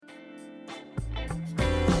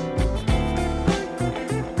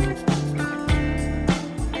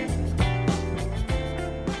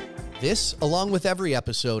This, along with every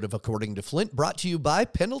episode of According to Flint, brought to you by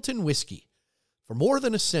Pendleton Whiskey. For more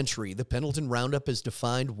than a century, the Pendleton Roundup has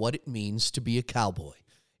defined what it means to be a cowboy.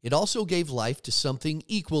 It also gave life to something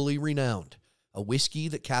equally renowned, a whiskey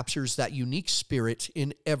that captures that unique spirit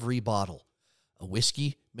in every bottle. A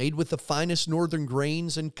whiskey made with the finest northern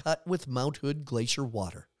grains and cut with Mount Hood glacier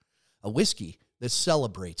water. A whiskey that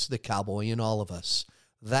celebrates the cowboy in all of us.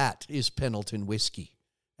 That is Pendleton Whiskey,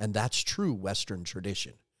 and that's true Western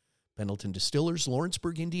tradition. Pendleton Distillers,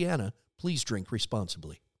 Lawrenceburg, Indiana. Please drink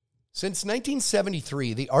responsibly. Since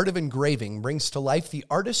 1973, the art of engraving brings to life the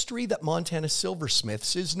artistry that Montana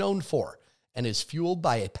Silversmiths is known for and is fueled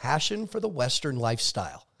by a passion for the Western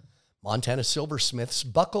lifestyle. Montana Silversmiths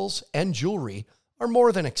buckles and jewelry are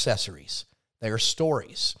more than accessories. They are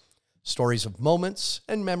stories. Stories of moments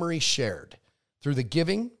and memories shared through the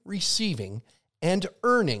giving, receiving, and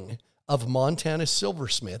earning of Montana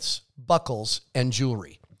Silversmiths buckles and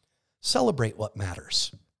jewelry. Celebrate what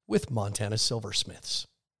matters with Montana Silversmiths.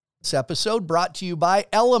 This episode brought to you by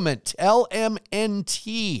Element,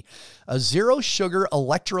 LMNT, a zero-sugar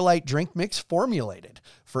electrolyte drink mix formulated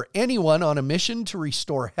for anyone on a mission to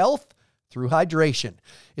restore health through hydration.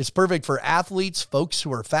 It's perfect for athletes, folks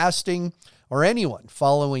who are fasting, or anyone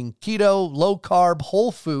following keto, low-carb,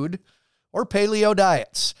 whole food, or paleo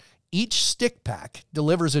diets. Each stick pack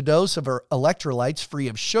delivers a dose of electrolytes free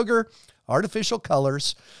of sugar, artificial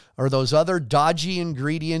colors, or those other dodgy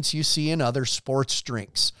ingredients you see in other sports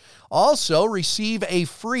drinks. Also, receive a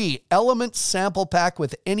free Element sample pack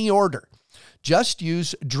with any order. Just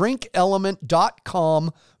use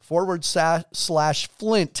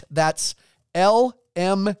drinkelement.com/Flint. That's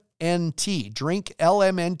LMNT.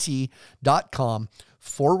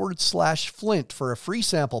 drinkelement.com/Flint for a free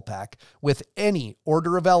sample pack with any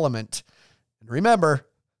order of Element. And remember,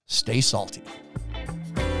 stay salty.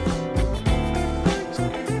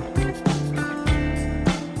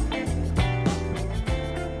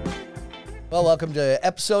 Well, welcome to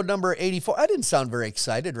episode number 84. I didn't sound very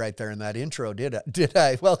excited right there in that intro, did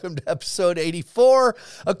I? Welcome to episode 84.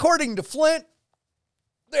 According to Flint.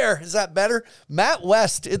 There, is that better? Matt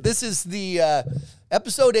West. This is the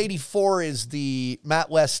episode 84 is the Matt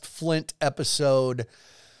West Flint episode.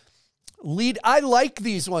 I like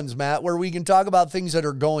these ones, Matt, where we can talk about things that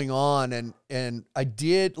are going on. And I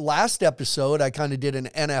did last episode, I kind of did an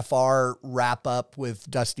NFR wrap up with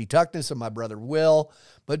Dusty Tuckness and my brother Will.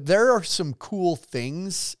 But there are some cool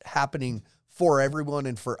things happening for everyone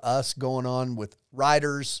and for us going on with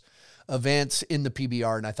riders, events in the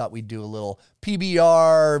PBR. And I thought we'd do a little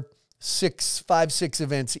PBR 6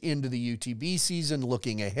 events into the UTB season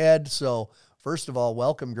looking ahead. So first of all,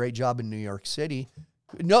 welcome. Great job in New York City.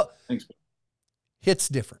 No, thanks. Hits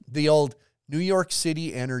different. The old New York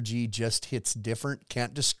City energy just hits different.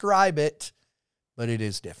 Can't describe it, but it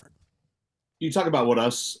is different. You talk about what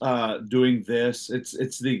us doing this.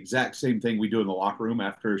 It's the exact same thing we do in the locker room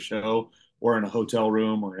after a show or in a hotel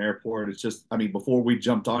room or an airport. It's just, before we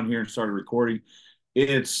jumped on here and started recording,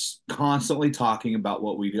 it's constantly talking about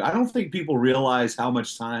what we do. I don't think people realize how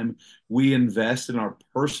much time we invest in our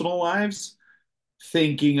personal lives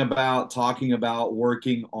thinking about, talking about,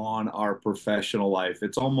 working on our professional life.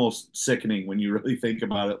 It's almost sickening when you really think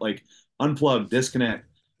about it, like unplug, disconnect.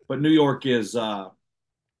 But New York is, I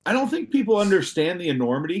don't think people understand the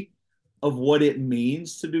enormity of what it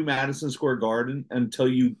means to do Madison Square Garden until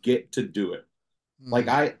you get to do it. Like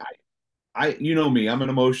I, you know me, I'm an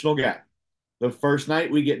emotional guy. The first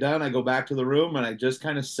night we get done, I go back to the room and I just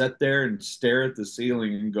kind of sit there and stare at the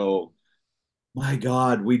ceiling and go, my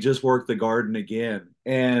God, we just worked the Garden again.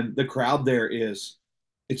 And the crowd there it's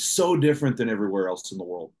so different than everywhere else in the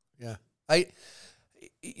world. Yeah. A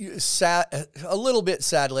little bit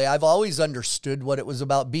sadly, I've always understood what it was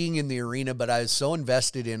about being in the arena, but I was so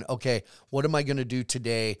invested in, okay, what am I going to do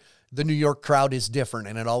today? The New York crowd is different,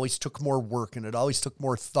 and it always took more work, and it always took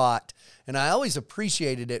more thought, and I always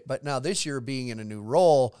appreciated it. But now this year, being in a new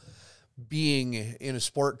role, being in a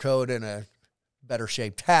sport coat and a better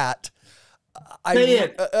shaped hat,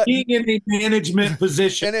 being in a management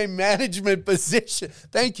position. In a management position.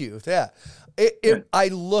 Thank you. Yeah. I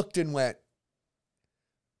looked and went,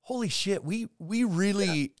 holy shit, we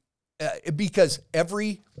really, because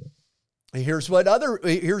here's what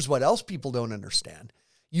else people don't understand.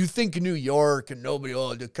 You think New York and nobody,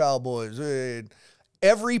 the Cowboys,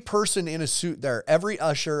 every person in a suit there, every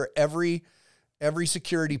usher, every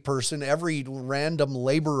security person, every random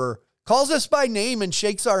laborer calls us by name and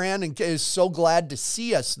shakes our hand and is so glad to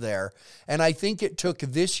see us there. And I think it took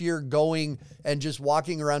this year going and just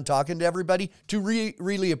walking around talking to everybody to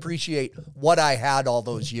really appreciate what I had all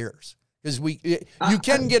those years. Because you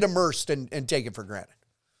can get immersed and take it for granted.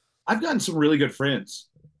 I've gotten some really good friends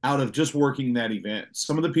out of just working that event.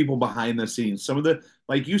 Some of the people behind the scenes, some of the,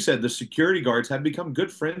 like you said, the security guards have become good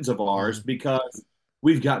friends of ours Mhm. because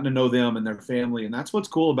we've gotten to know them and their family. And that's what's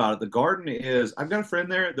cool about it. The Garden is, I've got a friend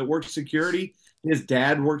there that works security. His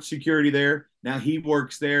dad worked security there. Now he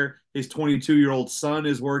works there. His 22-year-old son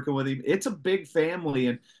is working with him. It's a big family.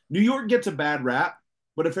 And New York gets a bad rap.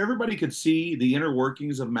 But if everybody could see the inner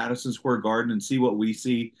workings of Madison Square Garden and see what we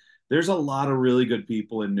see, there's a lot of really good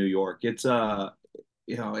people in New York.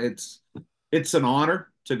 You know, it's an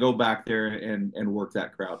honor to go back there and work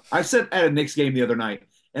that crowd. I sat at a Knicks game the other night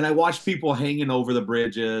and I watched people hanging over the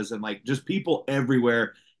bridges and like just people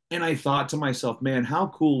everywhere. And I thought to myself, man, how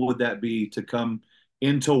cool would that be to come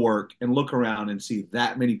into work and look around and see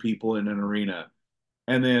that many people in an arena?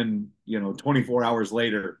 And then, 24 hours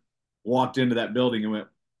later, walked into that building and went,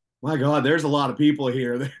 my God, there's a lot of people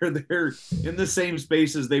here. They're in the same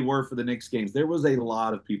space as they were for the Knicks games. There was a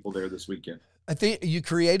lot of people there this weekend. I think you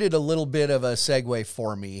created a little bit of a segue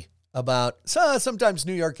for me about sometimes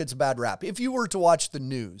New York gets a bad rap. If you were to watch the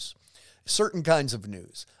news, certain kinds of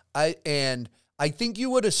news, I think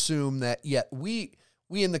you would assume that, we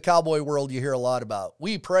in the cowboy world, you hear a lot about,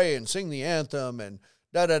 we pray and sing the anthem and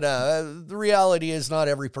da-da-da. The reality is not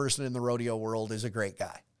every person in the rodeo world is a great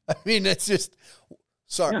guy. I mean, it's just,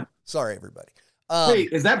 sorry, everybody.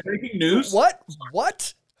 Wait, is that breaking news?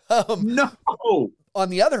 What? No. On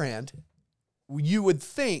the other hand, you would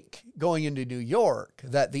think going into New York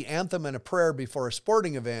that the anthem and a prayer before a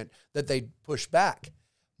sporting event that they'd push back.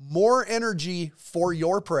 More energy for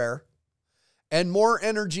your prayer and more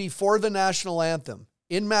energy for the national anthem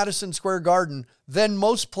in Madison Square Garden than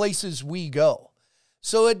most places we go.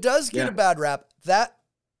 So it does get a bad rap. That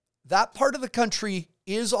part of the country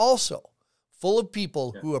is also full of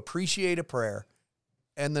people who appreciate a prayer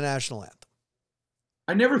and the national anthem.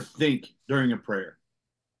 I never think during a prayer.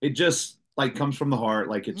 It just like comes from the heart.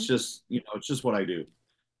 Like it's just, it's just what I do.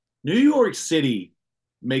 New York City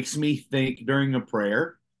makes me think during a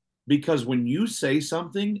prayer because when you say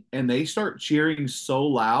something and they start cheering so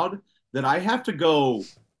loud that I have to go,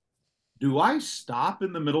 do I stop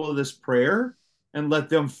in the middle of this prayer and let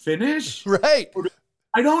them finish? Right.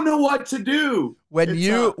 I don't know what to do. When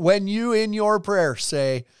you in your prayer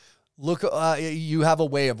say, look, you have a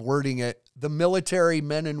way of wording it. The military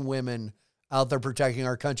men and women out there protecting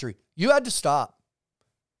our country. You had to stop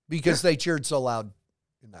because they cheered so loud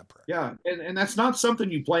in that prayer. Yeah. And that's not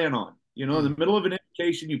something you plan on. In the middle of an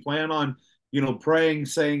invocation, you plan on, praying,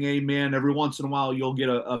 saying amen. Every once in a while, you'll get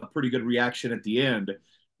a pretty good reaction at the end.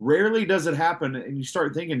 Rarely does it happen. And you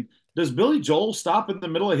start thinking, does Billy Joel stop in the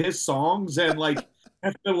middle of his songs and like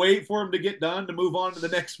have to wait for him to get done to move on to the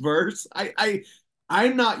next verse?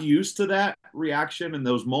 I'm not used to that reaction and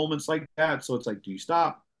those moments like that. So it's like, do you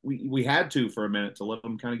stop? We had to for a minute to let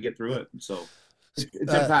them kind of get through it. And so it's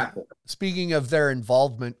impactful. Speaking of their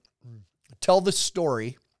involvement, tell the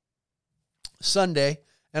story Sunday.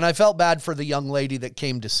 And I felt bad for the young lady that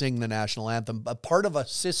came to sing the national anthem. A part of a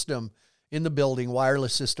system in the building,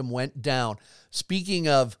 wireless system, went down. Speaking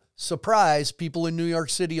of surprise, people in New York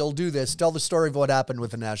City will do this. Tell the story of what happened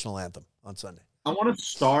with the national anthem on Sunday. I want to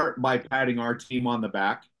start by patting our team on the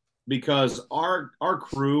back because our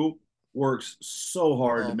crew works so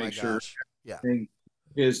hard to make sure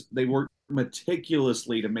they work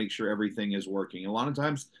meticulously to make sure everything is working. A lot of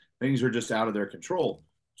times things are just out of their control.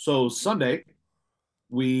 So Sunday,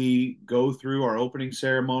 we go through our opening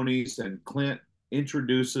ceremonies and Clint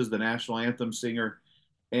introduces the national anthem singer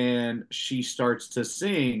and she starts to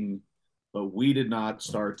sing, but we did not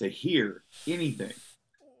start to hear anything.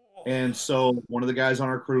 And so one of the guys on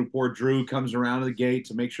our crew, poor Drew, comes around to the gate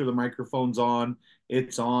to make sure the microphone's on.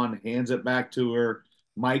 It's on, hands it back to her.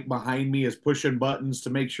 Mike behind me is pushing buttons to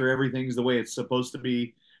make sure everything's the way it's supposed to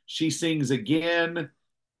be. She sings again,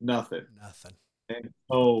 nothing. And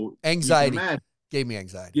so anxiety gave me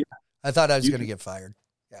anxiety. Yeah. I thought I was going to get fired.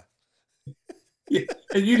 Yeah. Yeah.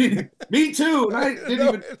 And you didn't, me too. And I didn't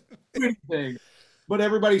even do anything. But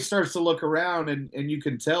everybody starts to look around and you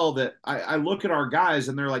can tell that I look at our guys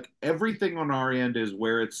and they're like, everything on our end is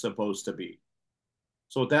where it's supposed to be.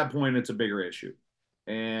 So at that point, it's a bigger issue.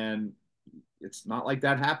 And it's not like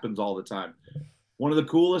that happens all the time. One of the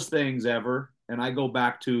coolest things ever, and I go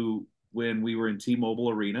back to when we were in T-Mobile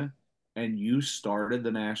Arena and you started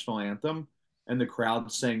the national anthem and the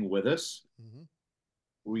crowd sang with us. Mm-hmm.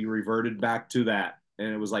 We reverted back to that.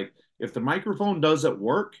 And it was like, if the microphone doesn't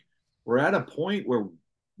work, we're at a point where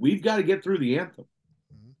we've got to get through the anthem.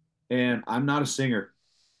 Mm-hmm. And I'm not a singer.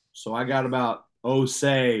 So I got about,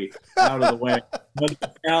 say out of the way. Let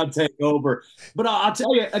the crowd take over. But I'll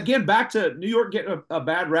tell you, again, back to New York getting a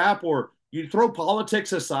bad rap or You throw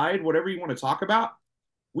politics aside, whatever you want to talk about.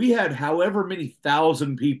 We had however many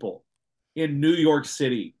thousand people in New York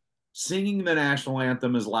City singing the national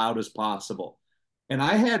anthem as loud as possible. And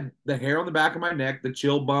I had the hair on the back of my neck, the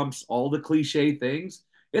chill bumps, all the cliche things.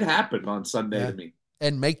 It happened on Sunday to me.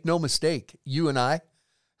 And make no mistake, you and I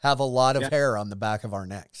have a lot of hair on the back of our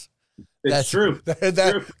necks. That's true.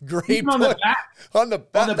 That's true. Great Even on the back. On the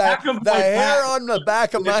back of the hair back. on the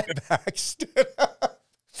back of my back.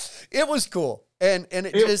 It was cool. And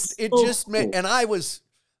it just made, and I was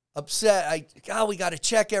upset. We got to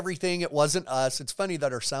check everything. It wasn't us. It's funny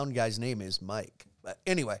that our sound guy's name is Mike. But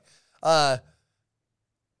anyway, and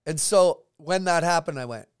so when that happened, I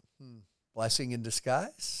went, blessing in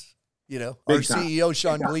disguise. You know, Big our time. CEO,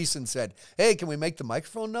 Sean Gleason, said, hey, can we make the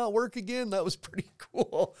microphone not work again? That was pretty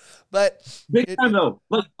cool. But big time, though.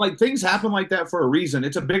 Like things happen like that for a reason.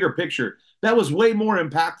 It's a bigger picture. That was way more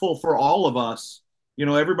impactful for all of us. You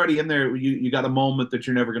know, everybody in there, you got a moment that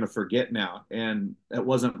you're never going to forget now. And that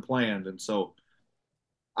wasn't planned. And so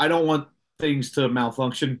I don't want things to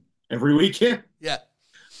malfunction every weekend. Yeah.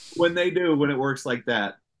 When they do, when it works like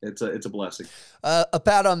that, it's a blessing. A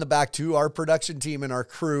pat on the back to our production team and our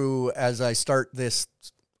crew as I start this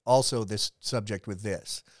subject with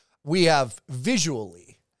this. We have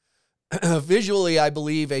visually, I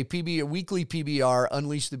believe a weekly PBR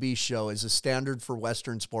Unleash the Beast show is a standard for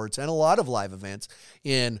Western sports and a lot of live events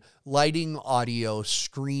in lighting, audio,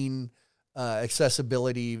 screen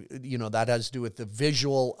accessibility. You know, that has to do with the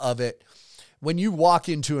visual of it. When you walk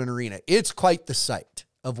into an arena, it's quite the sight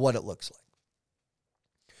of what it looks like.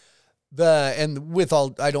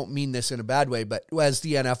 I don't mean this in a bad way, but as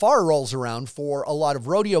the NFR rolls around for a lot of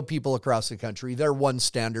rodeo people across the country, their one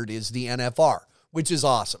standard is the NFR, which is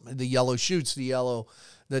awesome. The yellow chutes, the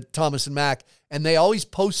Thomas and Mack, and they always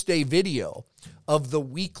post a video of the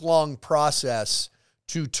week-long process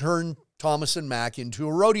to turn Thomas and Mack into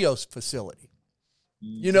a rodeo facility.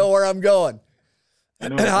 You know where I'm going.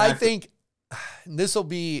 I think this will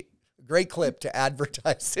be a great clip to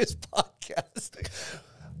advertise this podcast.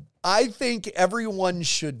 I think everyone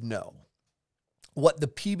should know what the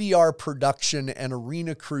PBR production and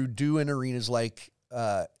arena crew do in arenas like,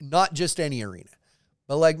 not just any arena,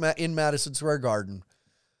 but like in Madison Square Garden.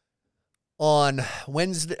 On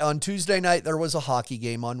Tuesday night, there was a hockey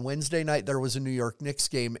game. On Wednesday night, there was a New York Knicks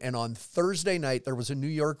game. And on Thursday night, there was a New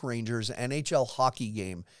York Rangers NHL hockey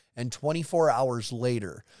game. And 24 hours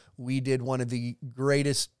later, we did one of the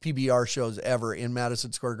greatest PBR shows ever in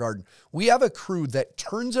Madison Square Garden. We have a crew that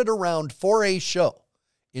turns it around for a show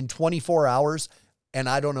in 24 hours, and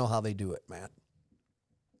I don't know how they do it, man.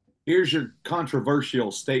 Here's your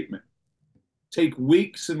controversial statement. Take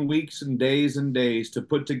weeks and weeks and days to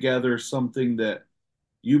put together something that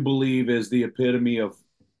you believe is the epitome of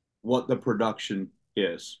what the production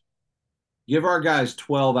is. Give our guys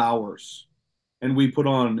 12 hours, and we put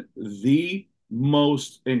on the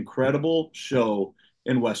most incredible show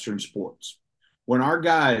in Western sports. When our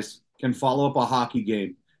guys can follow up a hockey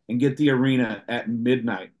game and get the arena at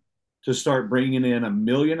midnight to start bringing in 1.5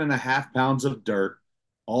 million pounds of dirt,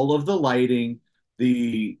 all of the lighting,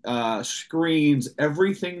 the screens,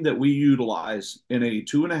 everything that we utilize in a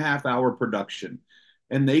 2.5 hour production,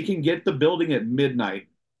 and they can get the building at midnight,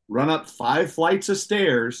 run up 5 flights of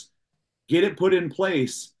stairs, get it put in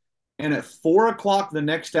place, and at 4 o'clock the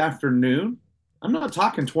next afternoon, I'm not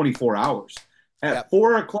talking 24 hours. At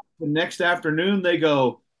 4 o'clock the next afternoon, they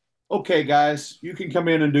go, okay, guys, you can come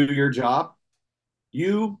in and do your job.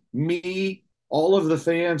 You, me, all of the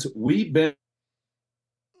fans, we've been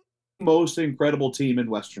the most incredible team in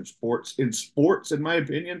Western sports. In my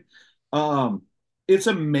opinion, it's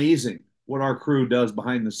amazing what our crew does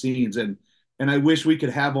behind the scenes. And I wish we could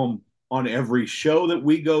have them on every show that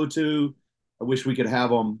we go to. I wish we could have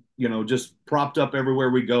them, just propped up everywhere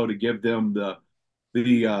we go to give them the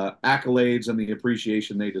accolades and the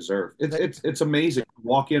appreciation they deserve. It's amazing to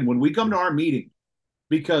walk in when we come to our meeting,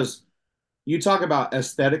 because you talk about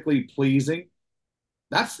aesthetically pleasing.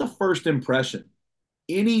 That's the first impression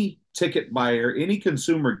any ticket buyer, any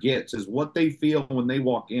consumer gets, is what they feel when they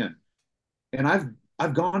walk in. And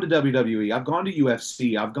I've gone to WWE, I've gone to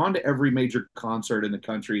UFC, I've gone to every major concert in the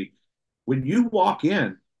country. When you walk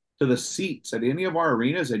in to the seats at any of our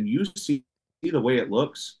arenas and you see the way it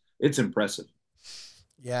looks, it's impressive.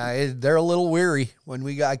 Yeah, they're a little weary when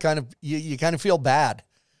you kind of feel bad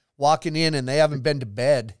walking in and they haven't been to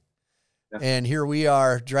bed. Yeah. And here we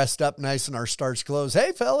are dressed up nice in our starch clothes.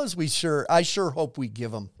 Hey fellas, I sure hope we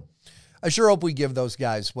give those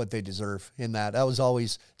guys what they deserve in that. It's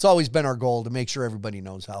always been our goal to make sure everybody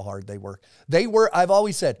knows how hard they work. I've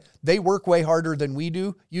always said they work way harder than we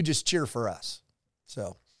do. You just cheer for us.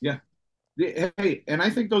 So yeah. Hey, and I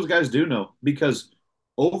think those guys do know because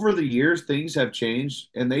over the years things have changed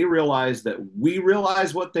and they realize that we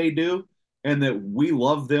realize what they do and that we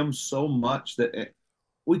love them so much that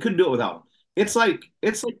we couldn't do it without them. Yeah. It's like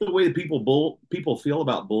the way that people feel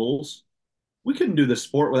about bulls. We couldn't do this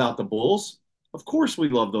sport without the bulls. Of course we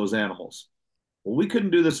love those animals. Well, we couldn't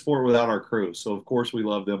do this sport without our crew, so of course we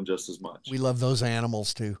love them just as We much. love those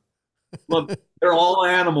animals too. Look, they're all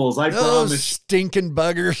animals, I Those promise. stinking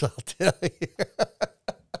buggers, I'll tell you.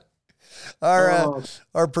 Our Oh,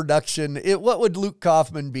 our production, what would Luke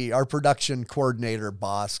Kaufman be? Our production coordinator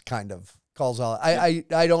boss kind of calls all. I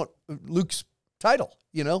don't Luke's title,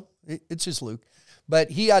 it's just Luke, but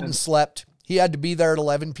he hadn't slept. He had to be there at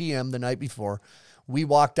 11 p.m. the night before. We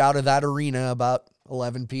walked out of that arena about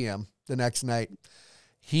 11 p.m. the next night.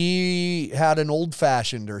 He had an old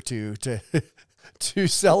fashioned or two to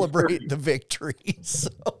celebrate the victory. So,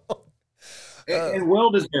 and well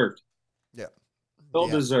deserved. yeah. Well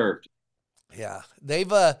Yeah. deserved. Yeah,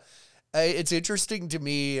 they've it's interesting to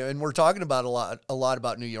me, and we're talking about a lot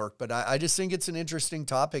about New York, but I just think it's an interesting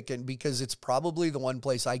topic, and because it's probably the one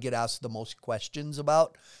place I get asked the most questions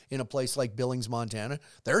about in a place like Billings, Montana.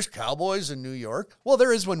 There's cowboys in New York. Well,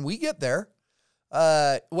 there is when we get there.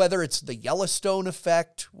 Whether it's the Yellowstone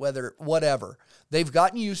effect, whatever, they've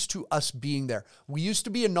gotten used to us being there. We used to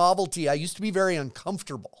be a novelty. I used to be very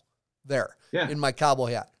uncomfortable there Yeah. in my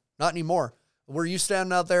cowboy hat. Not anymore. Were you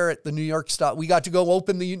standing out there at the New York Stock? We got to go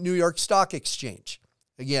open the New York Stock Exchange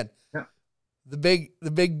again. Yeah. The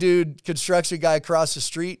big dude, construction guy across the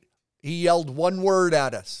street, he yelled one word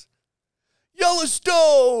at us: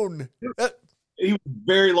 Yellowstone. He was a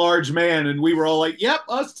very large man, and we were all like, "Yep,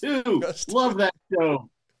 us too. Us too. Love that show."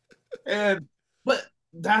 And but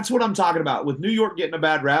that's what I'm talking about with New York getting a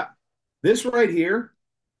bad rap. This right here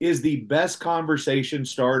is the best conversation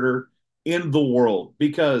starter in the world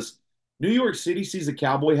because New York City sees a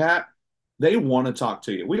cowboy hat, they want to talk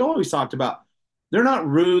to you. We always talked about they're not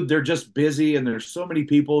rude, they're just busy, and there's so many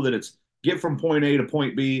people that it's get from point A to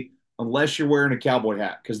point B unless you're wearing a cowboy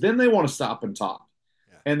hat because then they want to stop and talk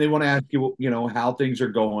and they want to ask you, how things are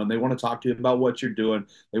going. They want to talk to you about what you're doing.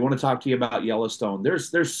 They want to talk to you about Yellowstone.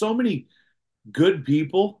 There's so many good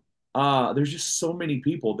people. There's just so many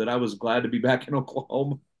people that I was glad to be back in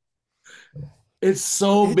Oklahoma. It's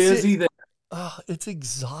so busy that It's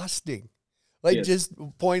exhausting. Like yes. just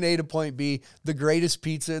point A to point B, the greatest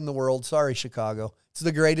pizza in the world. Sorry, Chicago. It's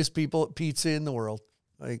the greatest pizza in the world.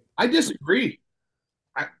 Like, I disagree.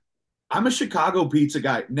 I'm a Chicago pizza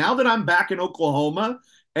guy. Now that I'm back in Oklahoma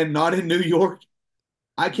and not in New York,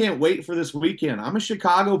 I can't wait for this weekend. I'm a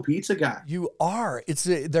Chicago pizza guy. you are.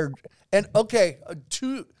 They're and okay.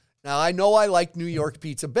 Now I know I like New York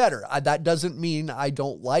pizza better. That doesn't mean I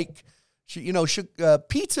don't like.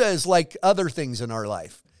 Pizza is like other things in our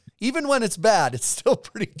life. Even when it's bad, it's still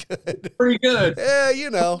pretty good. Pretty good. Yeah,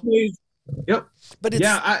 Yep. But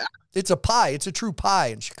it's a pie. It's a true pie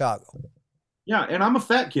in Chicago. Yeah, and I'm a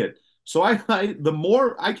fat kid. So I the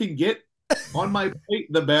more I can get on my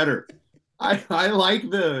plate, the better. I like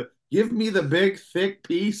give me the big thick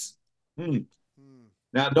piece. Mm.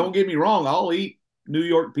 Now don't get me wrong, I'll eat New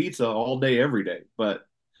York pizza all day, every day. But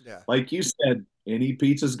Yeah. like you said, any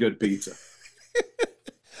pizza's good pizza.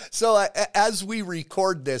 So as we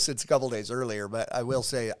record this, it's a couple days earlier, but I will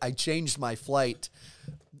say I changed my flight.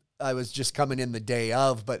 I was just coming in the day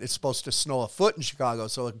of, but it's supposed to snow a foot in Chicago,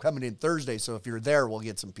 so I'm coming in Thursday. So if you're there, we'll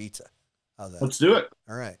get some pizza. How's that? Let's do it.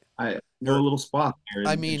 All right. I know a little spot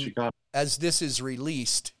there in Chicago. As this is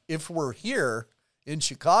released, if we're here in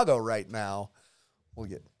Chicago right now, we'll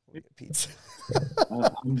get pizza.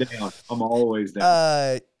 I'm down. I'm always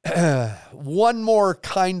down. One more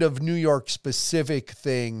kind of New York specific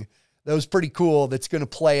thing that was pretty cool that's going to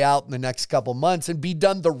play out in the next couple months and be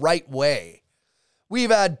done the right way. We've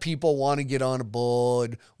had people want to get on a bull,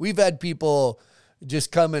 and we've had people just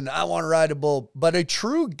come and I want to ride a bull. But a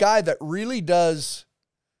true guy that really does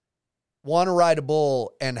want to ride a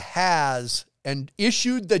bull and has and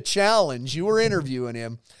issued the challenge, you were interviewing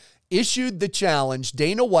him, issued the challenge,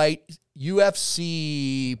 Dana White,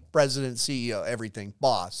 UFC president, CEO, everything,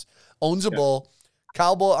 boss, owns a bull.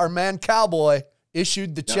 Cowboy, our man Cowboy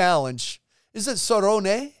issued the challenge. Is it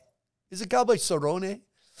Cerrone? Is it Cowboy Cerrone?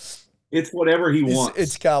 It's whatever he wants.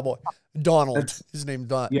 It's Cowboy. Donald. His name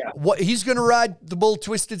Don. Yeah. He's going to ride the bull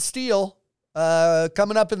Twisted Steel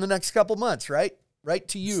coming up in the next couple months, right? Right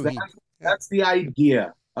to you. That's the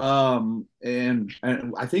idea. And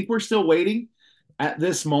I think we're still waiting at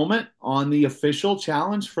this moment on the official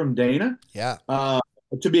challenge from Dana. Yeah.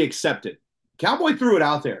 To be accepted. Cowboy threw it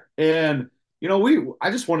out there. And,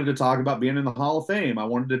 I just wanted to talk about being in the Hall of Fame. I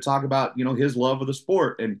wanted to talk about, his love of the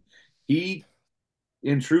sport. And he,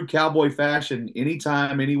 in true cowboy fashion,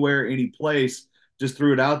 anytime, anywhere, any place, just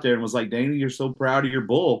threw it out there and was like, Dana, you're so proud of your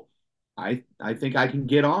bull. I think I can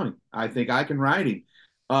get on him. I think I can ride him.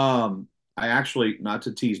 I actually, not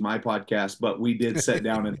to tease my podcast, but we did sit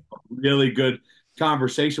down and a really good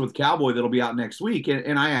conversation with Cowboy that'll be out next week.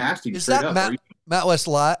 And I asked him Is straight that up. Matt West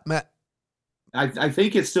lot? Matt? I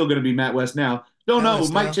think it's still going to be Matt West now. Don't Matt know.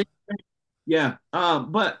 West Might now? change. Yeah.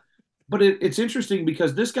 But it's interesting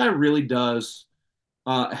because this guy really does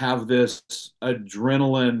have this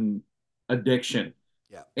adrenaline addiction.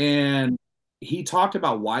 Yeah. And he talked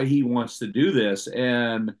about why he wants to do this.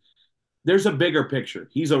 And there's a bigger picture.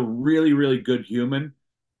 He's a really, really good human.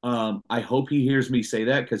 I hope he hears me say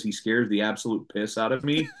that because he scares the absolute piss out of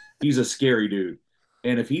me. He's a scary dude.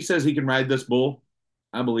 And if he says he can ride this bull,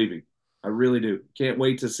 I believe him. I really do. Can't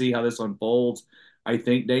wait to see how this unfolds. I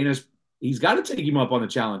think he's got to take him up on the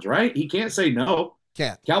challenge, right? He can't say no.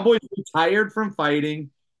 Can't. Cowboy's retired from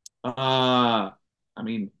fighting. I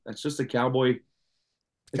mean, that's just a cowboy.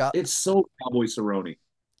 It's so Cowboy Cerrone.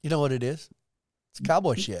 You know what it is? It's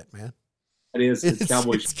cowboy shit, man. It is. It's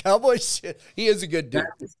cowboy. It's cowboy shit. He is a good dude.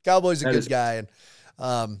 Cowboy's a good guy,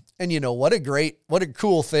 and you know what a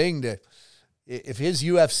cool thing to, if his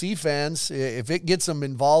UFC fans, if it gets them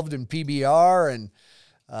involved in PBR, and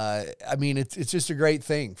I mean it's just a great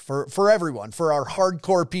thing for everyone, for our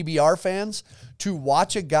hardcore PBR fans to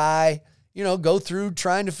watch a guy, you know, go through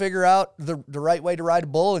trying to figure out the right way to ride a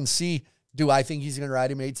bull and see, do I think he's going to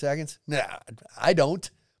ride him 8 seconds? Nah, I don't.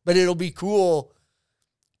 But it'll be cool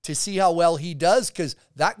to see how well he does, because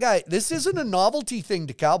that guy, this isn't a novelty thing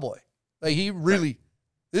to Cowboy. Like he's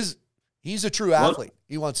a true athlete.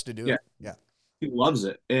 He wants to do it. Yeah. He loves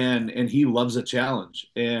it, and he loves a challenge,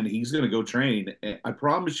 and he's going to go train. I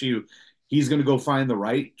promise you, he's going to go find the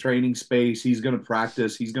right training space. He's going to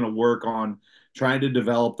practice. He's going to work on trying to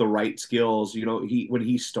develop the right skills. You know, when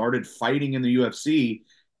he started fighting in the UFC,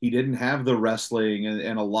 he didn't have the wrestling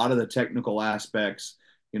and a lot of the technical aspects.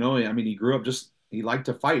 You know, I mean, he grew up he liked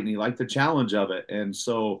to fight and he liked the challenge of it. And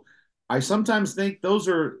so I sometimes think those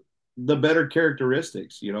are the better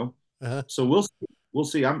characteristics, you know? Uh-huh. So we'll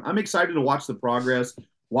see. I'm excited to watch the progress,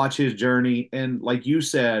 watch his journey. And like you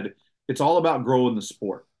said, it's all about growing the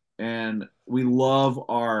sport. And we love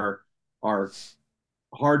our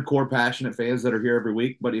hardcore, passionate fans that are here every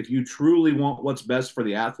week. But if you truly want what's best for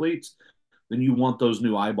the athletes, then you want those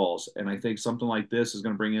new eyeballs. And I think something like this is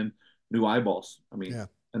going to bring in new eyeballs. I mean,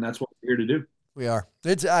 and that's what we're here to do. We are.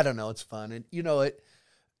 I don't know. It's fun. And you know,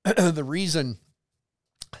 the reason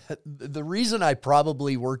I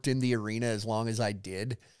probably worked in the arena as long as I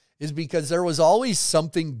did is because there was always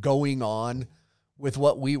something going on with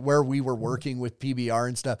where we were working with PBR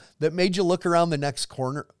and stuff that made you look around the next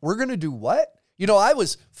corner. We're going to do what? You know,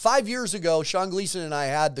 5 years ago, Sean Gleason and I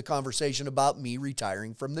had the conversation about me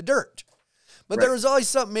retiring from the dirt. But there was always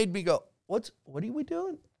something made me go, what are we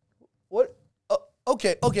doing? What? Oh,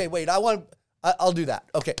 okay, wait, I'll do that.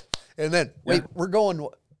 Okay. And then, we're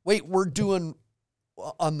doing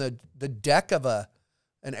on the deck of an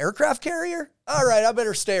aircraft carrier? All right, I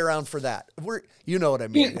better stay around for that. You know what I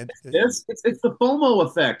mean. It's the FOMO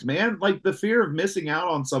effect, man. Like the fear of missing out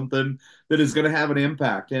on something that is going to have an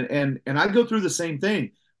impact. And I go through the same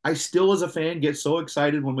thing. I still, as a fan, get so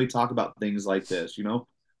excited when we talk about things like this, you know?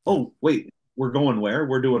 Oh, wait, we're going where?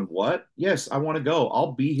 We're doing what? Yes, I want to go.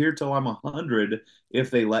 I'll be here till I'm 100 if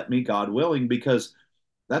they let me, God willing, because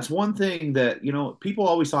that's one thing that, you know, people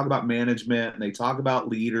always talk about management and they talk about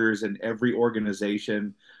leaders in every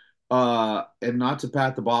organization. And not to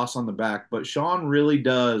pat the boss on the back, but Sean really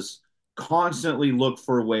does constantly look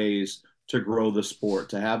for ways to grow the sport,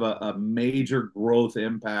 to have a major growth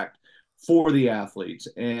impact for the athletes.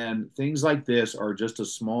 And things like this are just a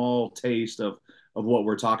small taste of what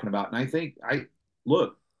we're talking about. And I think,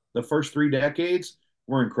 look, the first 3 decades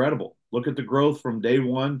were incredible. Look at the growth from day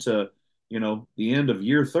one to, you know, the end of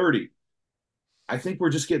year 30. I think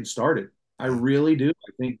we're just getting started. I really do.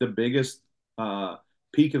 I think the biggest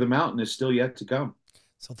peak of the mountain is still yet to come.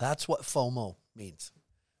 So that's what FOMO means.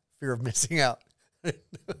 Fear of missing out. Believe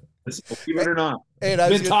it or not. And I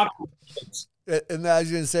was going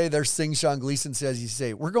to say, there's things Sean Gleason says, you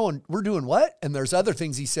say, we're doing what? And there's other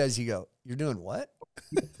things he says, you go, you're doing what?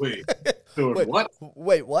 Wait, doing what?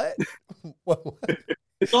 Wait, what?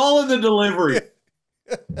 It's all in the delivery.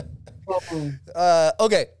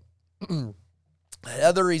 Okay. The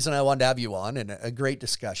other reason I wanted to have you on, and a great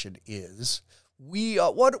discussion, is we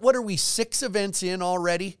what are we 6 events in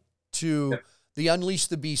already to the Unleash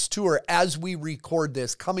the Beast tour as we record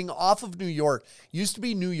this, coming off of New York. Used to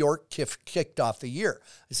be New York kicked off the year.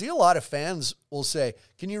 I see a lot of fans will say,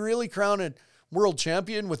 can you really crown it? world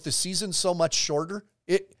champion with the season so much shorter.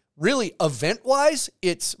 It really, event-wise,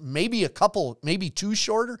 it's maybe maybe two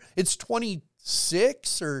shorter. It's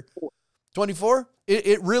 26 or 24.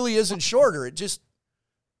 It really isn't shorter. It just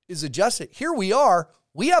is adjusted. Here we are.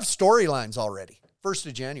 We have storylines already. 1st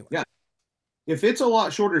of January. Yeah. If it's a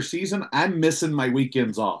lot shorter season, I'm missing my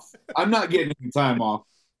weekends off. I'm not getting any time off.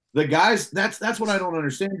 The guys, that's what I don't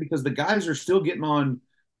understand, because the guys are still getting on.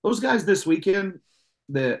 Those guys this weekend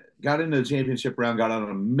that got into the championship round got on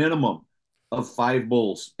a minimum of 5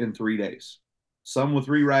 bulls in 3 days. Some with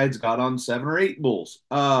 3 rides got on 7 or 8 bulls.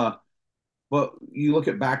 But you look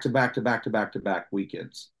at back to back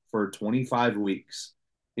weekends for 25 weeks.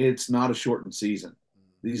 It's not a shortened season.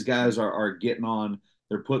 These guys are getting on.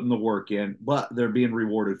 They're putting the work in, but they're being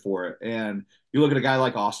rewarded for it. And you look at a guy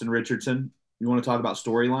like Austin Richardson. You want to talk about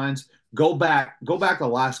storylines? Go back the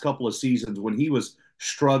last couple of seasons when he was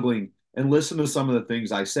struggling, and listen to some of the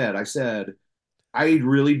things I said. I said, I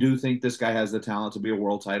really do think this guy has the talent to be a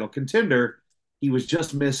world title contender. He was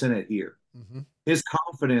just missing it here. Mm-hmm. His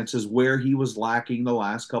confidence is where he was lacking the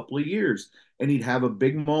last couple of years. And he'd have a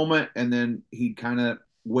big moment, and then he'd kind of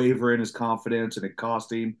waver in his confidence, and it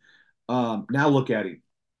cost him. Now look at him.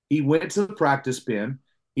 He went to the practice pen.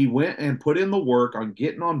 He went and put in the work on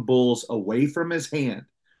getting on bulls away from his hand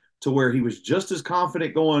to where he was just as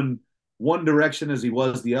confident going one direction as he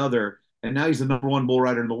was the other. And now he's the number 1 bull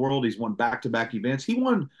rider in the world. He's won back-to-back events. He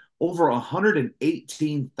won over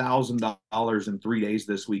 $118,000 in 3 days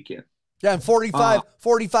this weekend. Yeah, and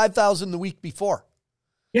 45,000 the week before.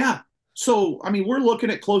 Yeah. So, I mean, we're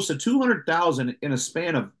looking at close to 200,000 in a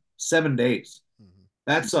span of 7 days. Mm-hmm.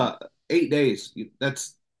 That's 8 days.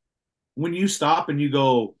 That's when you stop and you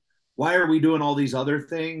go, why are we doing all these other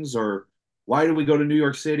things? Or why do we go to New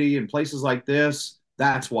York City and places like this?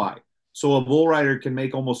 That's why. So a bull rider can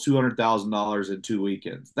make almost $200,000 in 2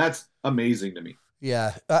 weekends. That's amazing to me.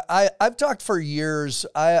 Yeah. I've talked for years.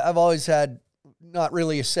 I've always had not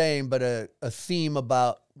really a saying, but a theme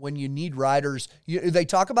about when you need riders. They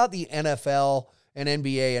talk about the NFL and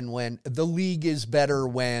NBA and when the league is better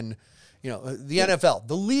when, the NFL,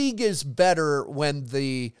 the league is better when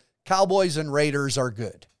the Cowboys and Raiders are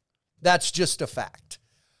good. That's just a fact.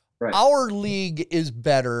 Right. Our league is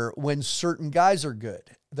better when certain guys are good.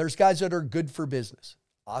 There's guys that are good for business.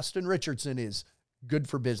 Austin Richardson is good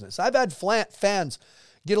for business. I've had fans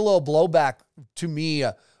get a little blowback to me.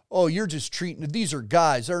 Oh, you're just treating, these are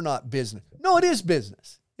guys, they're not business. No, it is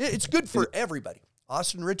business. It's good for everybody.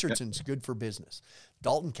 Austin Richardson's good for business.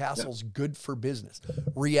 Dalton Castle's good for business.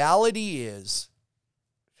 Reality is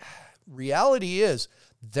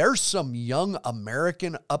there's some young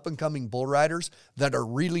American up-and-coming bull riders that are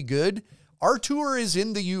really good. Our tour is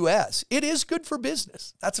in the U.S. It is good for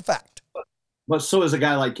business. That's a fact. But so is a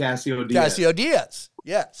guy like Casio Diaz. Casio Diaz,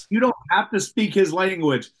 yes. You don't have to speak his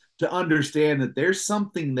language to understand that there's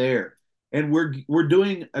something there. And we're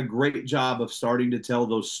doing a great job of starting to tell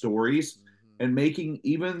those stories and making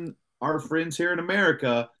even our friends here in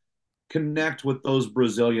America connect with those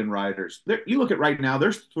Brazilian riders. You look at right now,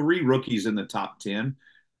 there's 3 rookies in the top 10.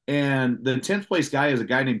 And the 10th place guy is a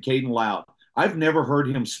guy named Caden Loud. I've never heard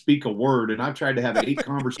him speak a word, and I've tried to have 8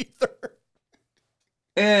 conversations.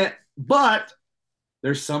 But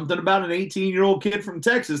there's something about an 18-year-old kid from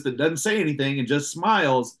Texas that doesn't say anything and just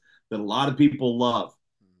smiles that a lot of people love.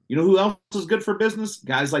 You know who else is good for business?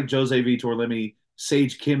 Guys like Jose Vitor Lemi,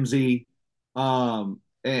 Sage Kimzey,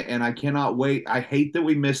 and I cannot wait. I hate that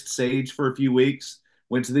we missed Sage for a few weeks,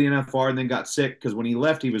 went to the NFR and then got sick, because when he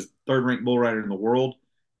left, he was 3rd-ranked bull rider in the world.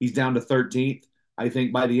 He's down to 13th. I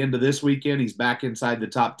think by the end of this weekend, he's back inside the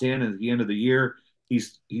top 10. And at the end of the year,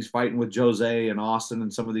 he's fighting with Jose and Austin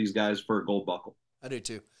and some of these guys for a gold buckle. I do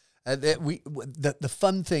too. The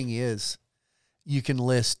fun thing is you can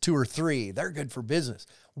list 2 or 3. They're good for business.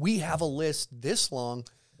 We have a list this long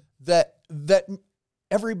that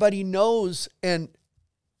everybody knows. And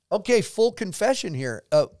okay, full confession here.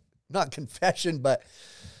 Not confession, but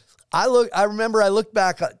I remember I looked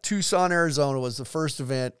back at Tucson, Arizona was the first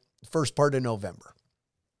event, first part of November.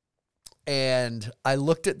 And I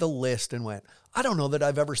looked at the list and went, I don't know that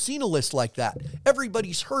I've ever seen a list like that.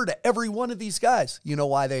 Everybody's heard of every one of these guys. You know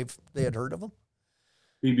why they had heard of them?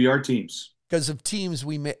 PBR teams. Because of teams,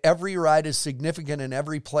 every ride is significant and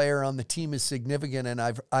every player on the team is significant. And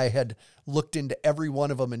I had looked into every one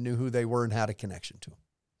of them and knew who they were and had a connection to them.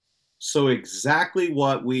 So exactly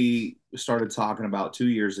what we started talking about 2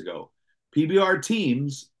 years ago. PBR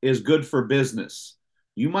teams is good for business.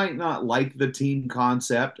 You might not like the team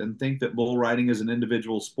concept and think that bull riding is an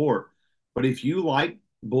individual sport. But if you like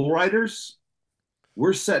bull riders,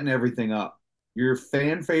 we're setting everything up. Your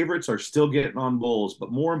fan favorites are still getting on bulls.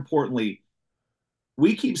 But more importantly,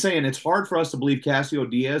 we keep saying it's hard for us to believe Casio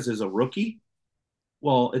Diaz is a rookie.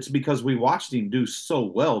 Well, it's because we watched him do so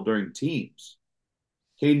well during teams.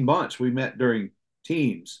 Caden Bunch, we met during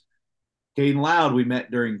teams. Caden Loud, we met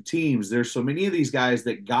during teams. There's so many of these guys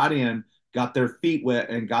that got in, got their feet wet,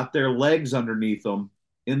 and got their legs underneath them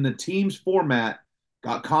in the teams format,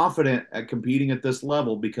 got confident at competing at this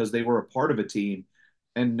level because they were a part of a team.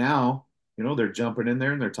 And now, they're jumping in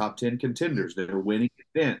there and they're top 10 contenders. They're winning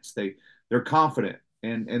events. They're confident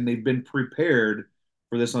and they've been prepared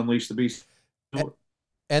for this Unleash the Beast.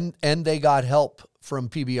 And they got help from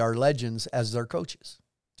PBR legends as their coaches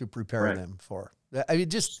to prepare Right. them for. I mean,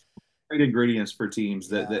 just great ingredients for teams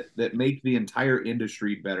that make the entire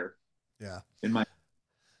industry better. Yeah. In my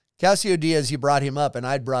Casio Diaz, you brought him up, and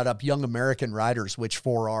I'd brought up Young American Riders, which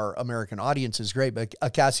for our American audience is great. But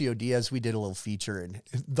Casio Diaz, we did a little feature, and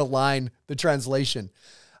the translation,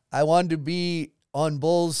 I wanted to be on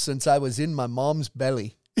bulls since I was in my mom's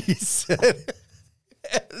belly, he said.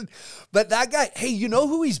 But that guy, hey, you know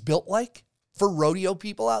who he's built like for rodeo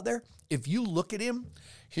people out there? If you look at him,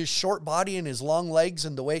 his short body and his long legs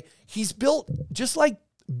and the way he's built, just like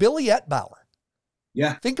Billy Etbauer.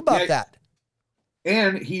 Yeah. Think about that.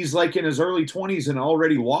 And he's like in his early 20s and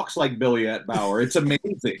already walks like Billy Etbauer. It's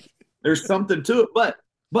amazing. There's something to it.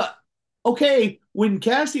 But okay, when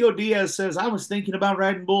Casio Diaz says, I was thinking about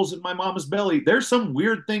riding bulls in my mama's belly, there's some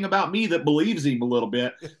weird thing about me that believes him a little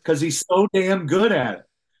bit because he's so damn good at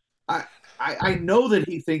it. I know that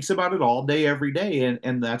he thinks about it all day, every day,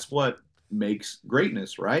 and that's what makes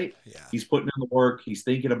greatness, right? Yeah. He's putting in the work. He's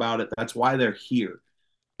thinking about it. That's why they're here.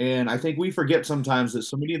 And I think we forget sometimes that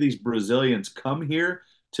so many of these Brazilians come here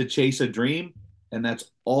to chase a dream, and that's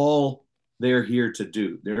all they're here to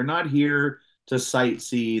do. They're not here to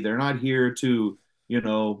sightsee. They're not here to,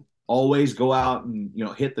 always go out and,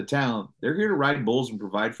 hit the town. They're here to ride bulls and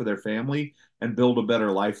provide for their family and build a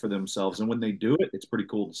better life for themselves. And when they do it, it's pretty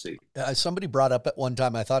cool to see. Somebody brought up at one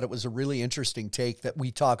time, I thought it was a really interesting take that we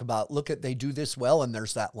talk about, they do this well, and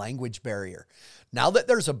there's that language barrier. Now that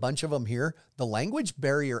there's a bunch of them here, the language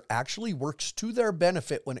barrier actually works to their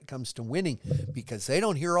benefit when it comes to winning because they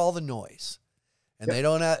don't hear all the noise. And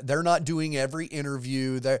they're not doing every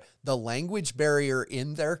interview. The language barrier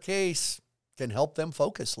in their case can help them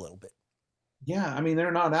focus a little bit. Yeah, I mean,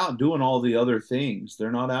 they're not out doing all the other things.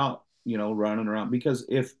 They're not out, running around. Because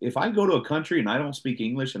if I go to a country and I don't speak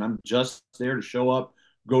English and I'm just there to show up,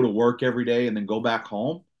 go to work every day, and then go back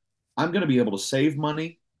home, I'm going to be able to save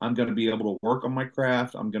money. I'm going to be able to work on my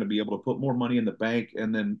craft. I'm going to be able to put more money in the bank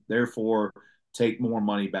and then therefore take more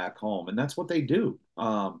money back home. And that's what they do.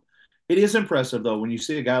 It is impressive, though, when you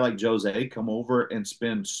see a guy like Jose come over and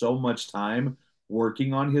spend so much time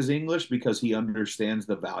working on his English because he understands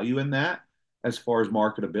the value in that as far as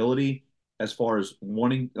marketability, as far as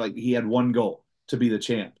wanting, like he had one goal to be the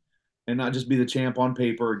champ and not just be the champ on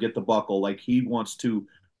paper or get the buckle. Like he wants to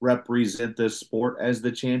represent this sport as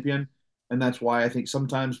the champion. And that's why I think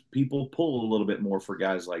sometimes people pull a little bit more for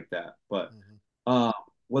guys like that. But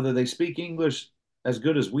whether they speak English as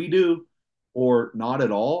good as we do or not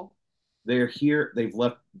at all, they're here. They've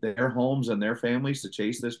left their homes and their families to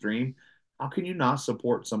chase this dream. How can you not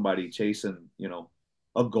support somebody chasing,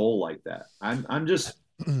 a goal like that? I'm just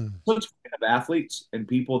such a fan of athletes and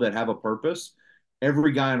people that have a purpose.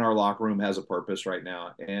 Every guy in our locker room has a purpose right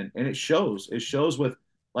now, and it shows. It shows with,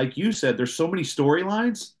 like you said, there's so many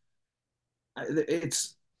storylines.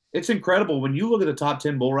 It's incredible when you look at the top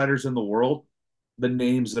 10 bull riders in the world, the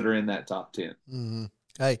names that are in that top 10. Mm-hmm.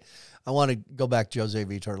 Hey, I want to go back to Jose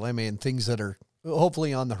Vitor Leme and things that are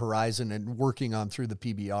hopefully on the horizon and working on through the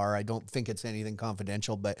PBR. I don't think it's anything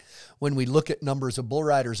confidential, but when we look at numbers of bull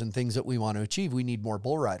riders and things that we want to achieve, we need more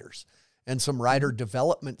bull riders and some rider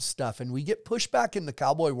development stuff. And we get pushback in the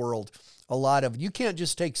cowboy world. A lot of, you can't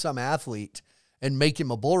just take some athlete and make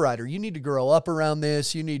him a bull rider. You need to grow up around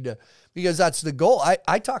this. You need to, because that's the goal.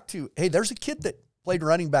 I talked to, hey, there's a kid that played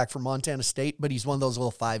running back for Montana State, but he's one of those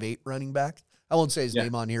little 5'8" running backs. I won't say his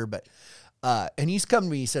name on here, but and he's come to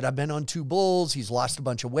me. He said, I've been on 2 bulls. He's lost a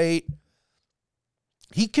bunch of weight.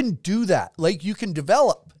 He can do that. Like, you can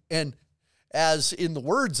develop. And as in the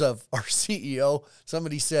words of our CEO,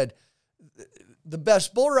 somebody said, the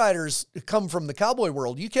best bull riders come from the cowboy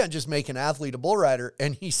world. You can't just make an athlete a bull rider.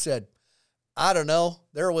 And he said, I don't know.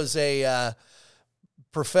 There was a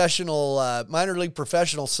minor league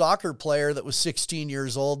professional soccer player that was 16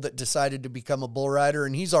 years old that decided to become a bull rider,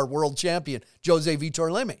 and he's our world champion, Jose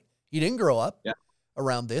Vitor Leme. He didn't grow up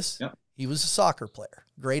around this. Yeah. He was a soccer player,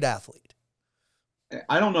 great athlete.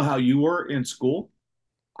 I don't know how you were in school.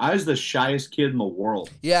 I was the shyest kid in the world.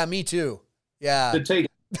 Yeah, me too. Yeah. To take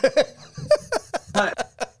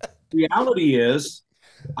reality is,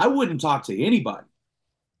 I wouldn't talk to anybody.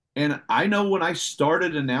 And I know when I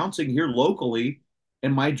started announcing here locally,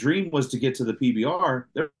 and my dream was to get to the PBR,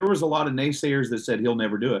 there was a lot of naysayers that said he'll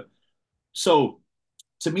never do it. So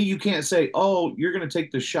to me, you can't say, oh, you're going to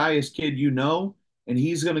take the shyest kid you know, and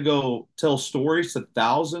he's going to go tell stories to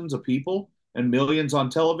thousands of people and millions on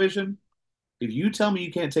television. If you tell me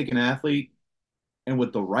you can't take an athlete and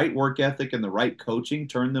with the right work ethic and the right coaching,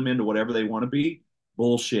 turn them into whatever they want to be,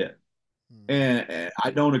 bullshit. And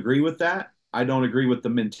I don't agree with that. I don't agree with the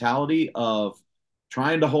mentality of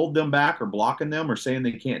trying to hold them back or blocking them or saying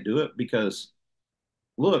they can't do it because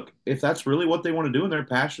look, if that's really what they want to do and they're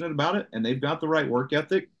passionate about it and they've got the right work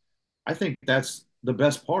ethic, I think that's the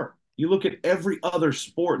best part. You look at every other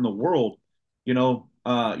sport in the world,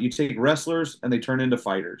 you take wrestlers and they turn into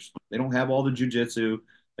fighters. They don't have all the jujitsu.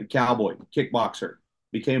 A cowboy, kickboxer,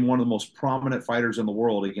 became one of the most prominent fighters in the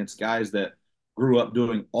world against guys that grew up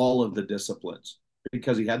doing all of the disciplines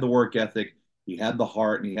because he had the work ethic, he had the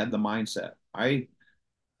heart, and he had the mindset.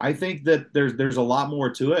 I think that there's a lot more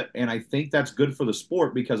to it, and I think that's good for the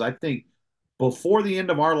sport because I think before the end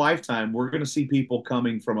of our lifetime, we're going to see people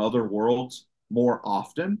coming from other worlds more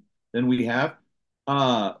often than we have.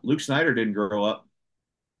 Luke Snyder didn't grow up,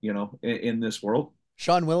 in this world.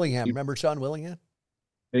 Sean Willingham. Remember Sean Willingham?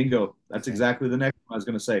 Bingo. That's exactly the next one I was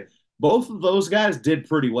going to say. Both of those guys did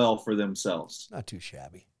pretty well for themselves. Not too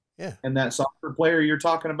shabby. Yeah. And that soccer player you're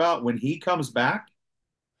talking about, when he comes back,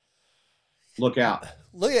 look out.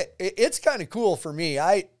 Look at it's kind of cool for me.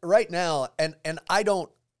 Right now, and I don't,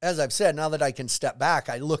 as I've said, now that I can step back,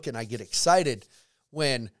 I look and I get excited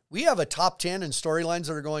when we have a top 10 in storylines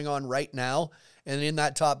that are going on right now. And in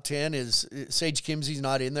that top 10 is Sage Kimzey's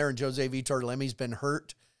not in there and Jose Vitor Lemmy's been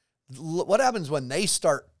hurt. What happens when they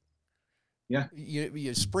start? Yeah.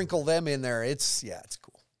 You sprinkle them in there. It's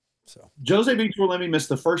cool. So Jose Vitor Lemmy missed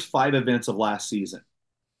the first 5 events of last season.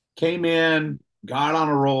 Came in, got on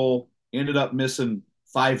a roll, ended up missing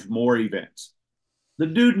 5 more events. The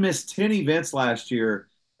dude missed 10 events last year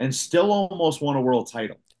and still almost won a world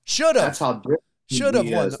title. Should have. That's how should have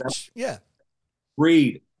won. Yeah.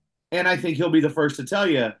 Breed. And I think he'll be the first to tell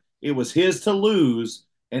you it was his to lose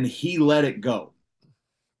and he let it go.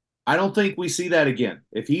 I don't think we see that again.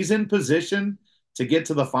 If he's in position to get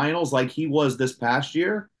to the finals like he was this past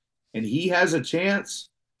year and he has a chance,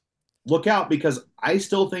 look out because I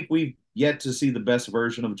still think we've yet to see the best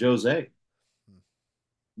version of Jose.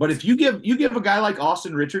 But if you give a guy like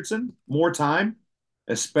Austin Richardson more time,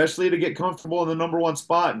 especially to get comfortable in the number 1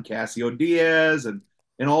 spot and Casio Diaz and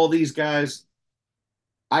all these guys,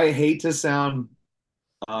 I hate to sound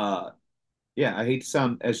as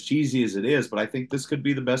cheesy as it is, but I think this could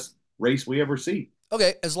be the best race we ever see.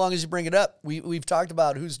 Okay, as long as you bring it up. We've talked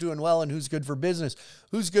about who's doing well and who's good for business.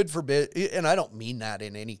 Who's good for and I don't mean that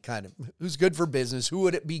in any kind of, who's good for business? Who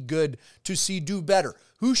would it be good to see do better?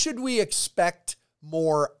 Who should we expect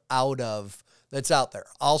more out of that's out there?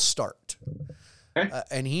 I'll start. Okay.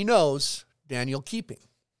 And he knows Daniel Keeping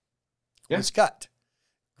was cut.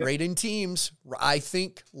 Great in teams. I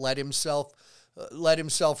think let himself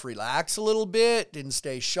relax a little bit, didn't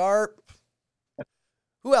stay sharp.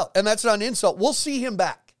 Who else? And that's not an insult. We'll see him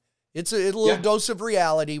back. It's a little dose of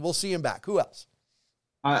reality. We'll see him back. Who else?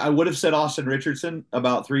 I would have said Austin Richardson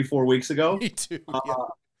about 3-4 weeks ago. Me too.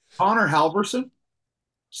 Connor Halverson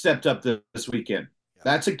stepped up this weekend. Yeah.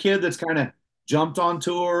 That's a kid that's kind of jumped on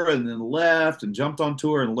tour and then left and jumped on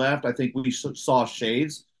tour and left. I think we saw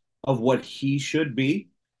shades of what he should be.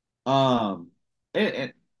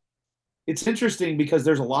 And it's interesting because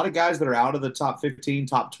there's a lot of guys that are out of the top 15,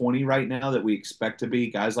 top 20 right now that we expect to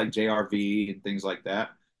be guys like JRV and things like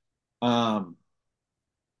that. I'm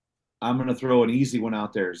going to throw an easy one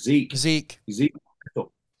out there. Zeke.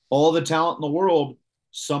 All the talent in the world,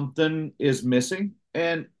 something is missing.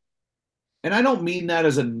 And I don't mean that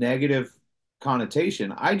as a negative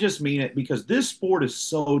connotation. I just mean it because this sport is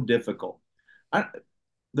so difficult.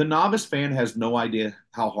 The novice fan has no idea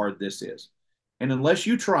how hard this is. And unless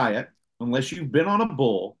you try it, unless you've been on a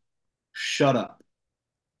bull, shut up.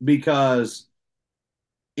 Because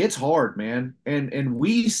it's hard, man. And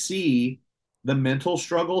we see the mental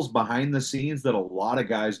struggles behind the scenes that a lot of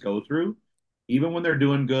guys go through. Even when they're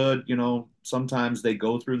doing good, sometimes they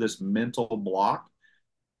go through this mental block.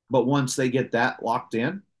 But once they get that locked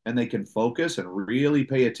in and they can focus and really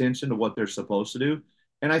pay attention to what they're supposed to do.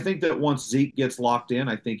 And I think that once Zeke gets locked in,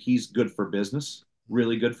 I think he's good for business,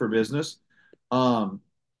 really good for business.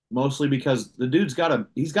 Mostly because the dude's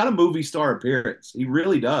he's got a movie star appearance. He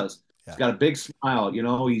really does. Yeah. He's got a big smile.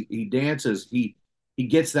 He dances. He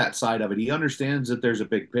gets that side of it. He understands that there's a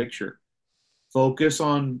big picture. Focus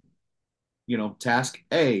on, task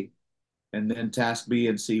A and then task B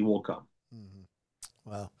and C will come. Mm-hmm.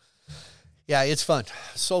 Well, yeah, it's fun.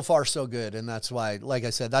 So far, so good. And that's why, like I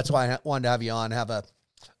said, that's why I wanted to have you on, have a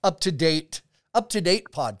up-to-date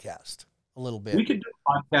podcast a little bit. We could do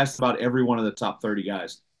a podcast about every one of the top 30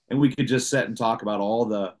 guys, and we could just sit and talk about all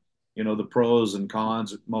the, the pros and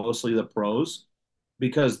cons, mostly the pros,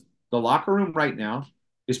 because the locker room right now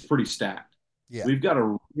is pretty stacked. Yeah. We've got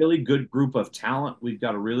a really good group of talent. We've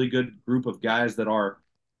got a really good group of guys that are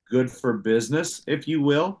good for business, if you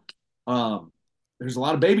will. There's a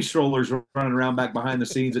lot of baby strollers running around back behind the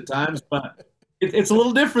scenes at times, but it's a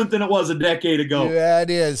little different than it was a decade ago. Yeah, it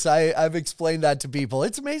is. I've explained that to people.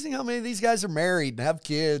 It's amazing how many of these guys are married and have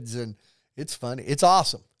kids, and it's funny. It's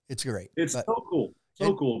awesome. It's great. It's so cool.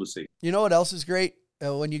 So cool to see. You know what else is great?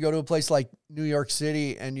 When you go to a place like New York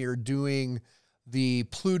City and you're doing the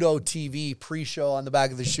Pluto TV pre-show on the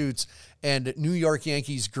back of the chutes, and New York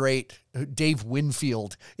Yankees great Dave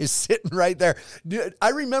Winfield is sitting right there. I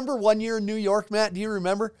remember one year in New York, Matt. Do you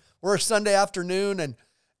remember? We're a Sunday afternoon,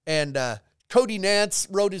 and Cody Nance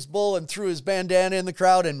rode his bull and threw his bandana in the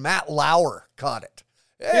crowd, and Matt Lauer caught it.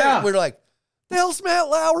 Yeah. We're like, the hell's Matt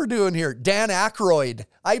Lauer doing here? Dan Aykroyd.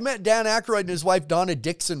 I met Dan Aykroyd and his wife, Donna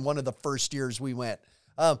Dixon, one of the first years we went.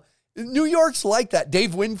 New York's like that.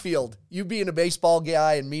 Dave Winfield, you being a baseball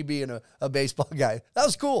guy and me being a baseball guy. That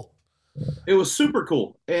was cool. It was super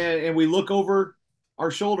cool. And we look over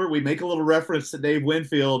our shoulder. We make a little reference to Dave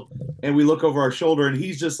Winfield, and we look over our shoulder, and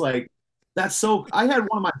he's just like, that's so – I had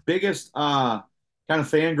one of my biggest kind of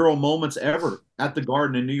fangirl moments ever at the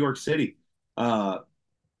Garden in New York City.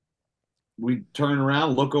 We turn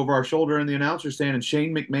around, look over our shoulder in the announcer stand, and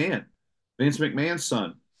Shane McMahon, Vince McMahon's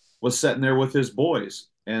son, was sitting there with his boys.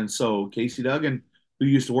 And so Casey Duggan, who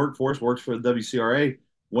used to work for us, works for the WCRA,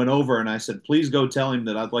 went over, and I said, please go tell him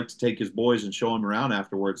that I'd like to take his boys and show him around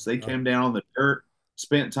afterwards. They came down on the dirt,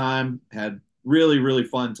 spent time, had really, really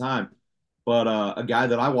fun time. But a guy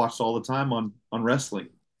that I watched all the time on wrestling,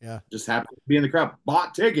 just happened to be in the crowd,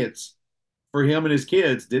 bought tickets for him and his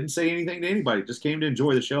kids, didn't say anything to anybody, just came to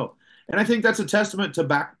enjoy the show. And I think that's a testament to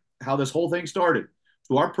back how this whole thing started,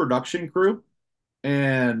 to our production crew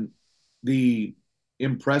and the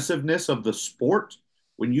impressiveness of the sport.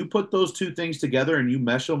 When you put those two things together and you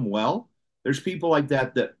mesh them well, there's people like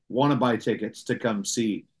that want to buy tickets to come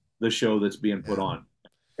see the show that's being put on.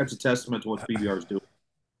 That's a testament to what PBR is doing.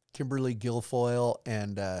 Kimberly Guilfoyle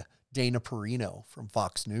and Dana Perino from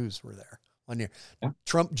Fox News were there one year. Yeah.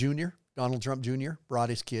 Donald Trump Jr. brought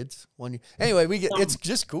his kids one year. Anyway, it's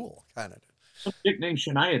just cool, kind of. Some chick named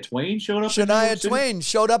Shania Twain showed up. Shania Twain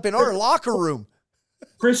showed up in our locker room.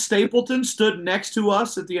 Chris Stapleton stood next to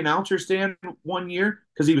us at the announcer stand one year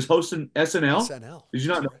because he was hosting SNL. Did you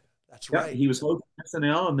not know? That's right. He was hosting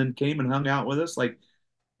SNL and then came and hung out with us. And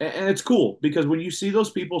it's cool because when you see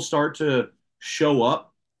those people start to show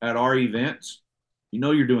up at our events, you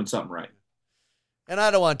know you're doing something right. And I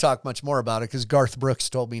don't want to talk much more about it because Garth Brooks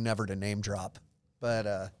told me never to name drop. But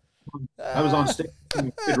I was on stage.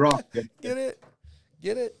 Kid Rock. Get it?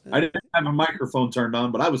 I didn't have a microphone turned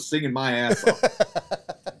on, but I was singing my ass off.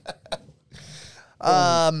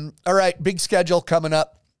 All right, big schedule coming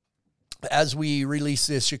up as we release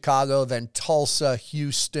this: Chicago, then Tulsa,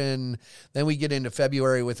 Houston. Then we get into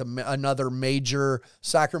February with another major.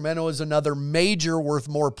 Sacramento is another major worth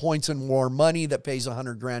more points and more money that pays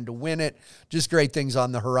 $100,000 to win it. Just great things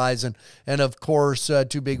on the horizon. And of course,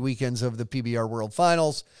 2 big weekends of the PBR World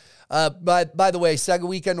Finals. By the way, second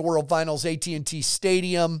weekend World Finals, AT&T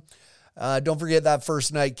Stadium. Don't forget that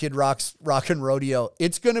first night, Kid Rock's Rockin' Rodeo.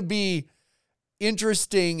 It's going to be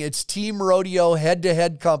interesting. It's team rodeo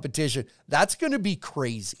head-to-head competition. That's going to be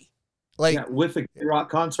crazy. With a Kid Rock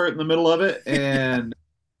concert in the middle of it. And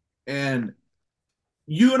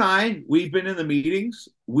you and I, we've been in the meetings.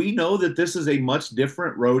 We know that this is a much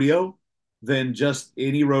different rodeo than just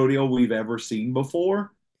any rodeo we've ever seen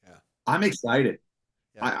before. Yeah. I'm excited.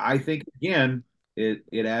 Yeah. I think, again,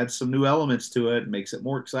 it adds some new elements to it and makes it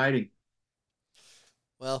more exciting.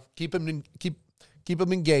 Well, keep them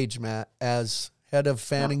engaged, Matt. As head of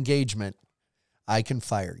fan engagement, I can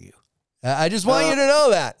fire you. I just want you to know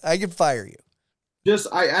that. I can fire you.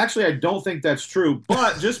 I don't think that's true,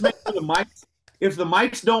 but just make sure if the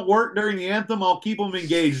mics don't work during the anthem, I'll keep them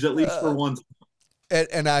engaged at least for once.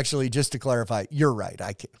 And actually, just to clarify, you're right.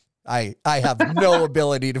 I have no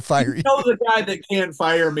ability to fire you. You know the guy that can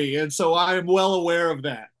fire me, and so I am well aware of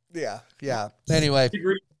that. Yeah. Anyway.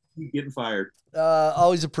 Getting fired.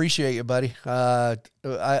 Always appreciate you, buddy.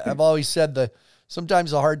 I've always said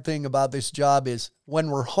sometimes the hard thing about this job is when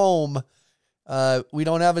we're home, we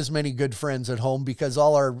don't have as many good friends at home because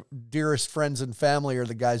all our dearest friends and family are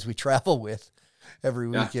the guys we travel with. every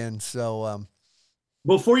Yeah. weekend. So,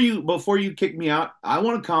 Before you kick me out, I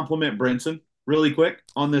want to compliment Brinson really quick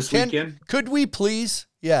on this weekend. could we please?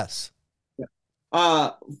 Yes.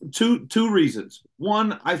 Uh, two reasons.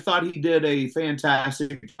 One, I thought he did a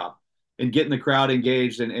fantastic job in getting the crowd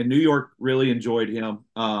engaged, and New York really enjoyed him.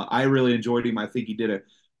 I really enjoyed him. I think he did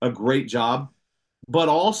a great job. But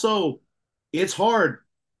also, it's hard,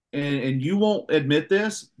 and you won't admit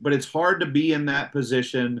this, but it's hard to be in that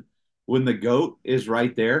position when the GOAT is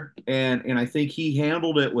right there. And I think he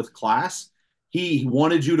handled it with class. He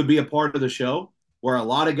wanted you to be a part of the show, where a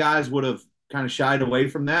lot of guys would have kind of shied away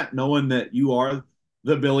from that, knowing that you are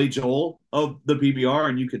the Billy Joel of the PBR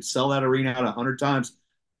and you could sell that arena out 100 times.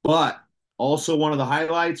 But also, one of the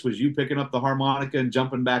highlights was you picking up the harmonica and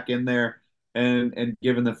jumping back in there and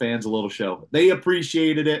giving the fans a little show. They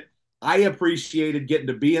appreciated it. I appreciated getting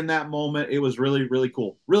to be in that moment. It was really, really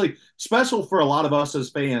cool. Really special for a lot of us as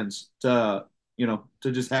fans to,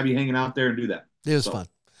 to just have you hanging out there and do that. It was fun.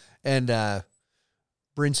 And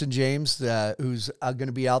Brinson James, who's going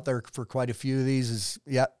to be out there for quite a few of these,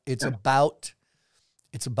 it's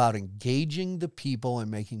about engaging the people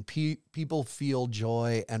and making people feel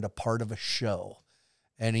joy and a part of a show.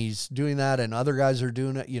 And he's doing that, and other guys are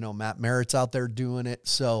doing it. Matt Merritt's out there doing it.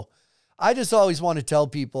 So I just always want to tell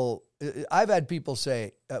people, I've had people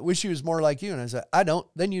say, I wish he was more like you. And I said, I don't.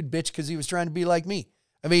 Then you'd bitch because he was trying to be like me.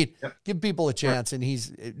 I mean, give people a chance, and he's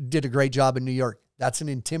did a great job in New York. That's an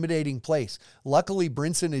intimidating place. Luckily,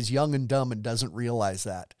 Brinson is young and dumb and doesn't realize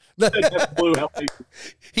that.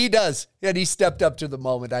 He does, and he stepped up to the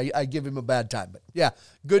moment. I give him a bad time, but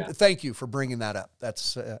good. Yeah. Thank you for bringing that up.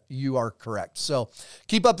 That's you are correct. So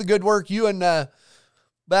keep up the good work. You and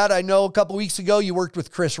Matt, I know a couple weeks ago you worked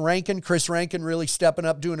with Chris Rankin. Chris Rankin really stepping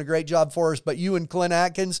up, doing a great job for us. But you and Clint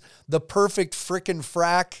Atkins, the perfect frickin'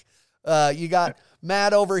 frack. You got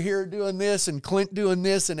Matt over here doing this and Clint doing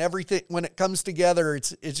this, and everything. When it comes together,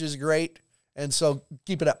 it's just great. And so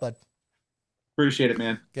keep it up, bud. Appreciate it,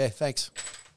 man. Okay, thanks.